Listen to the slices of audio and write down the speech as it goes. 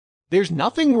There's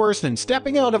nothing worse than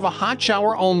stepping out of a hot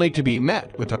shower only to be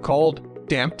met with a cold,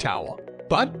 damp towel.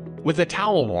 But with a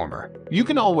towel warmer, you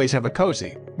can always have a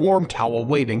cozy, warm towel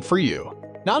waiting for you.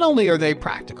 Not only are they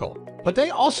practical, but they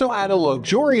also add a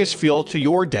luxurious feel to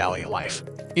your daily life.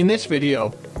 In this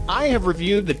video, I have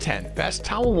reviewed the 10 best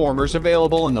towel warmers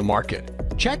available in the market.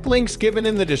 Check links given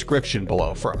in the description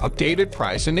below for updated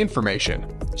price and information.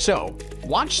 So,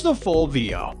 watch the full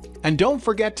video, and don't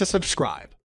forget to subscribe.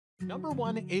 Number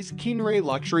 1 is Keenray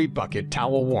Luxury Bucket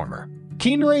Towel Warmer.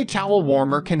 Keenray Towel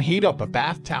Warmer can heat up a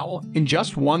bath towel in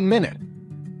just 1 minute.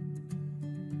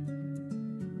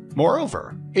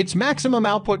 Moreover, its maximum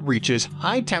output reaches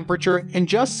high temperature in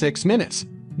just 6 minutes.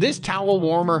 This towel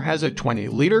warmer has a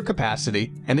 20-liter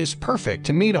capacity and is perfect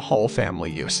to meet a whole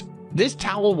family use. This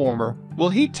towel warmer will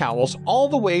heat towels all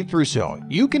the way through so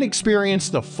you can experience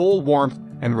the full warmth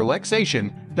and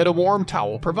relaxation that a warm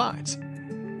towel provides.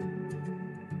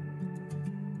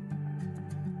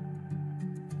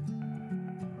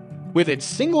 With its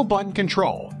single-button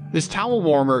control, this towel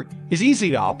warmer is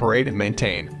easy to operate and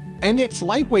maintain, and its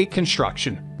lightweight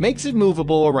construction makes it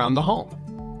movable around the home.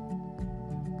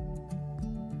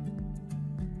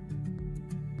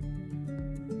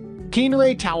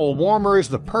 Keenray Towel Warmer is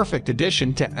the perfect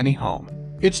addition to any home.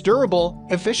 It's durable,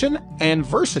 efficient, and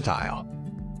versatile.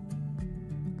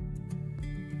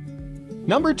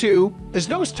 Number 2 is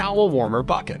DOACE Towel Warmer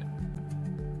Bucket.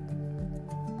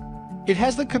 It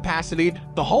has the capacity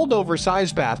to hold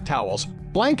oversized bath towels,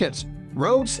 blankets,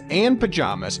 robes, and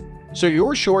pajamas, so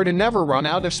you're sure to never run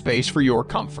out of space for your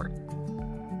comfort.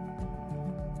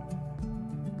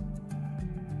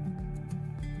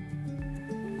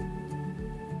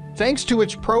 Thanks to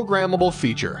its programmable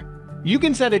feature, you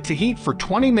can set it to heat for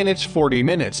 20 minutes, 40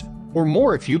 minutes, or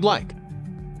more if you'd like.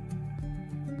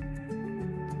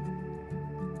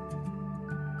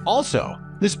 Also,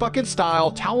 this bucket-style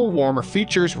towel warmer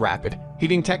features rapid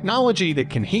heating technology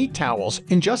that can heat towels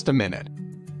in just a minute.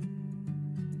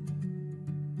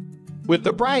 With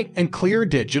the bright and clear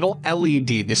digital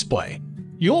LED display,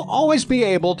 you'll always be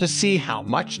able to see how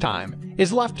much time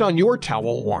is left on your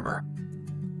towel warmer.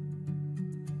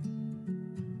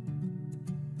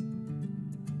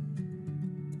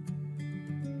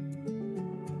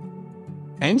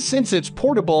 And since it's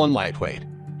portable and lightweight,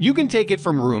 you can take it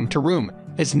from room to room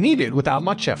as needed without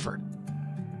much effort.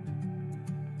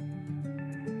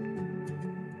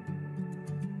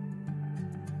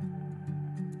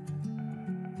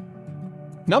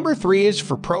 Number 3 is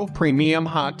ForPro Premium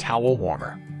Hot Towel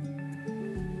Warmer.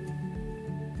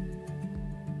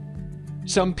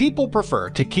 Some people prefer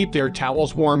to keep their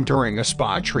towels warm during a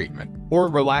spa treatment or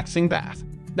a relaxing bath.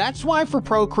 That's why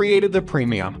ForPro created the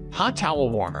Premium Hot Towel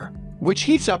Warmer, which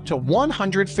heats up to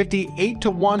 158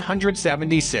 to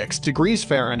 176 degrees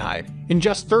Fahrenheit in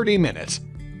just 30 minutes.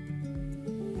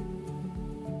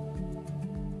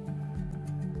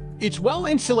 Its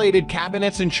well-insulated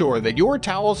cabinets ensure that your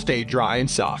towels stay dry and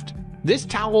soft. This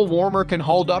towel warmer can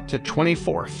hold up to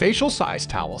 24 facial-sized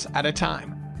towels at a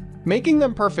time, making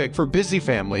them perfect for busy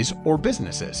families or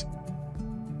businesses.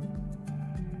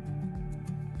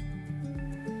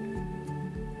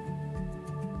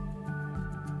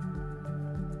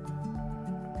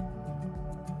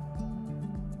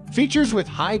 Features with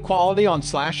high quality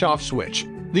on/off switch,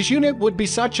 this unit would be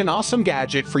such an awesome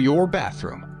gadget for your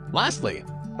bathroom. Lastly,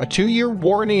 a 2-year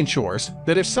warranty ensures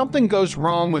that if something goes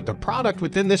wrong with the product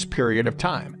within this period of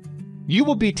time, you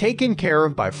will be taken care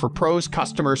of by ForPro's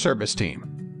customer service team.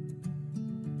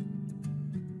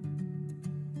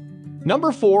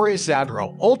 Number 4 is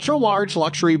Zadro Ultra Large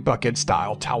Luxury Bucket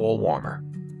Style Towel Warmer.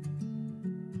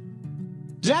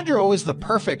 Zadro is the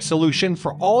perfect solution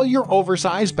for all your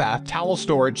oversized bath towel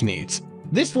storage needs.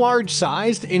 This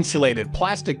large-sized insulated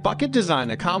plastic bucket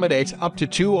design accommodates up to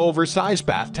 2 oversized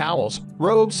bath towels,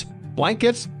 robes,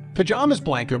 blankets, pajamas,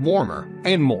 blanket warmer,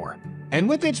 and more. And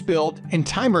with its built-in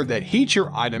timer that heats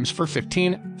your items for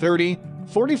 15, 30,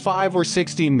 45, or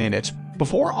 60 minutes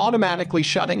before automatically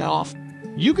shutting off,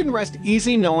 you can rest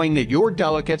easy knowing that your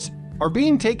delicates are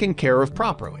being taken care of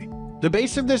properly. The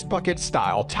base of this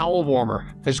bucket-style towel warmer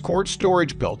has cord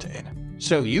storage built in,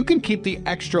 so you can keep the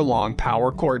extra long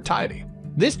power cord tidy.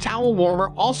 This towel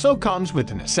warmer also comes with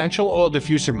an essential oil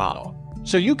diffuser model,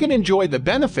 so you can enjoy the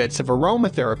benefits of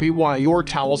aromatherapy while your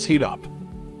towels heat up.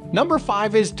 Number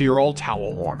 5 is Deeroll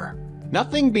Towel Warmer.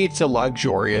 Nothing beats a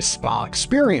luxurious spa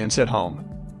experience at home.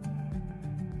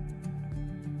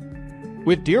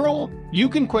 With Deeroll, you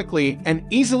can quickly and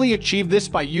easily achieve this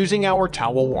by using our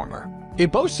towel warmer.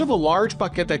 It boasts of a large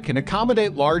bucket that can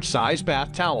accommodate large-sized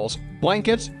bath towels,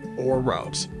 blankets, or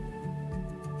robes.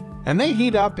 And they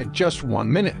heat up in just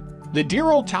 1 minute. The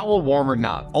Deeroll towel warmer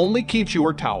not only keeps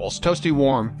your towels toasty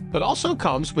warm, but also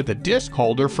comes with a disc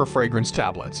holder for fragrance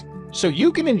tablets, so you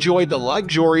can enjoy the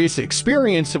luxurious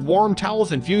experience of warm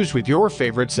towels infused with your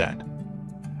favorite scent.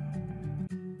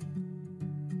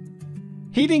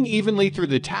 Heating evenly through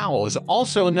the towel is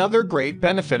also another great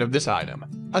benefit of this item.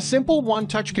 A simple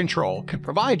one-touch control can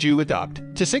provide you with up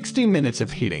to 60 minutes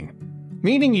of heating,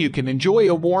 meaning you can enjoy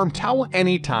a warm towel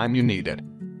anytime you need it.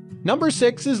 Number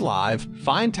 6 is Live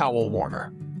Fine Towel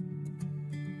Warmer.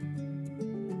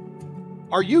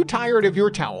 Are you tired of your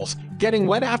towels getting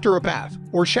wet after a bath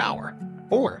or shower?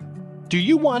 Or do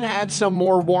you want to add some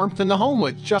more warmth in the home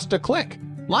with just a click?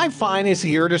 Live Fine is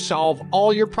here to solve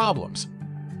all your problems.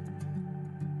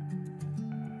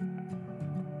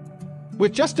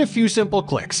 With just a few simple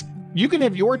clicks, you can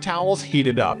have your towels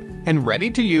heated up and ready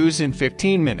to use in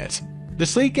 15 minutes. The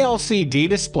sleek LCD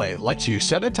display lets you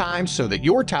set a time so that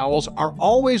your towels are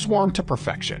always warm to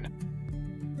perfection.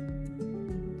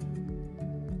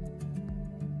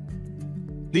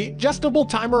 The adjustable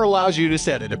timer allows you to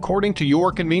set it according to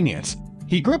your convenience.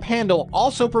 The grip handle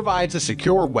also provides a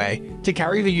secure way to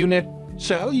carry the unit,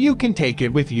 so you can take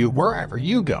it with you wherever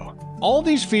you go. All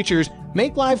these features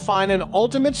make Live Fine an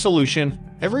ultimate solution,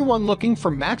 everyone looking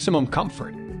for maximum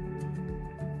comfort.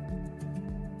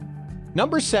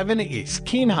 Number 7 is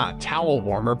Keenhot Towel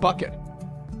Warmer Bucket.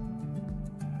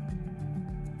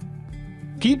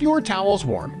 Keep your towels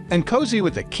warm and cozy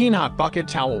with the Keenhot Bucket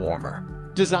Towel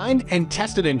Warmer, designed and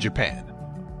tested in Japan.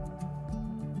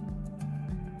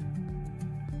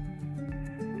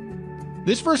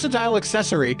 This versatile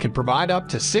accessory can provide up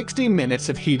to 60 minutes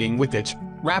of heating with its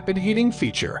rapid heating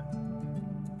feature.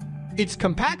 Its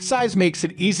compact size makes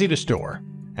it easy to store,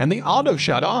 and the auto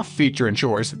shut-off feature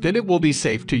ensures that it will be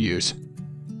safe to use.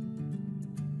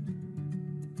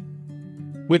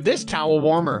 With this towel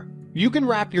warmer, you can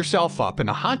wrap yourself up in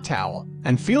a hot towel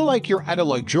and feel like you're at a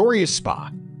luxurious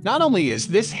spa. Not only is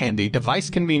this handy device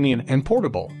convenient and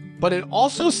portable, but it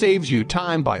also saves you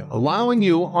time by allowing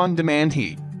you on-demand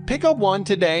heat. Pick up one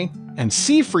today and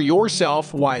see for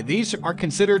yourself why these are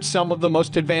considered some of the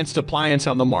most advanced appliances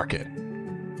on the market.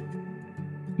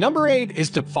 Number 8 is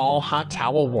DEPFALL Hot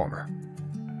Towel Warmer.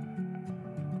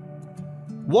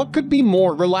 What could be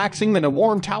more relaxing than a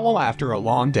warm towel after a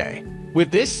long day?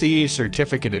 With this CE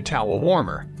certificated towel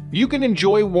warmer, you can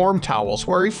enjoy warm towels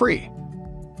worry-free.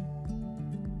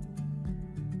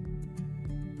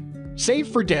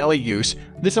 Safe for daily use,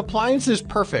 this appliance is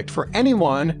perfect for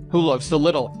anyone who loves the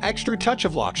little extra touch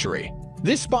of luxury.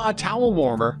 This spa towel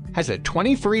warmer has a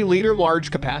 23-liter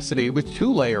large capacity with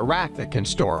 2-layer rack that can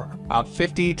store about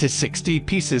 50 to 60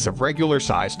 pieces of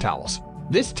regular-sized towels.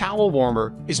 This towel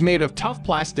warmer is made of tough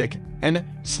plastic and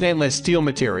stainless steel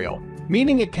material,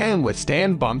 meaning it can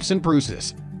withstand bumps and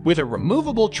bruises. With a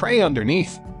removable tray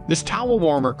underneath, this towel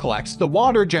warmer collects the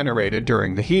water generated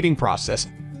during the heating process,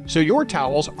 so your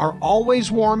towels are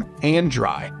always warm and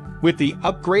dry. With the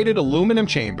upgraded aluminum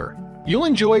chamber, you'll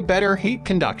enjoy better heat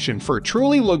conduction for a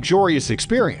truly luxurious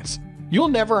experience. You'll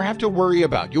never have to worry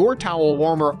about your towel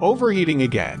warmer overheating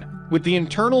again. With the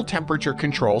internal temperature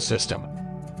control system,